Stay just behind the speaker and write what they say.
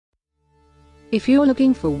If you're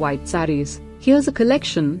looking for white sarees, here's a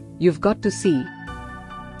collection you've got to see.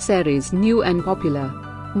 Sarees new and popular.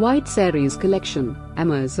 White Sarees collection,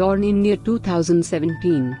 Amazon India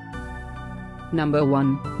 2017. Number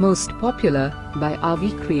 1, Most Popular, by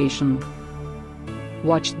RV Creation.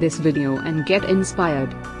 Watch this video and get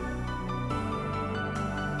inspired.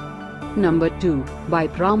 Number 2, by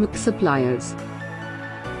Pramukh Suppliers.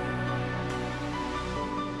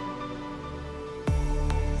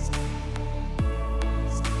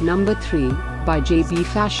 Number 3, by JB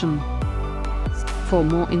Fashion. For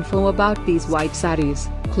more info about these white sarees,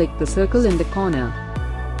 click the circle in the corner.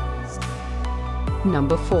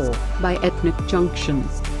 Number 4, by Ethnicjunction.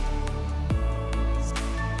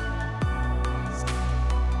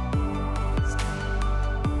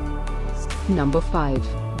 Number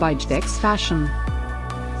 5, by Jhtex Fashion.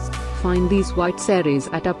 Find these white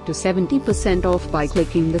sarees at up to 70% off by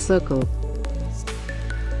clicking the circle.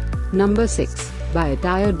 Number 6, by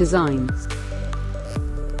Attire Design.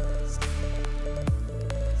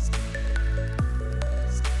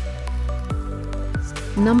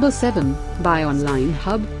 Number 7, by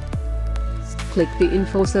Onlinehub. Click the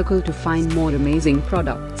info circle to find more amazing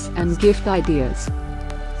products and gift ideas.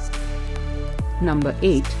 Number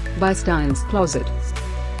 8, by Styles Closet.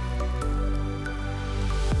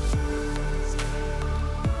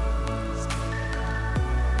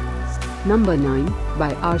 Number 9,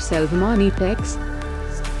 by Jhtex.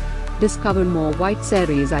 Discover more white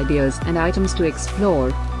sarees ideas and items to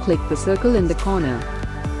explore, click the circle in the corner.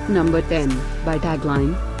 Number 10, by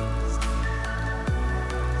Tagline.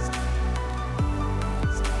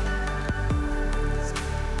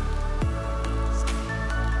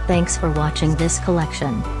 Thanks for watching this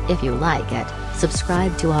collection. If you like it,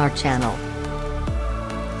 subscribe to our channel.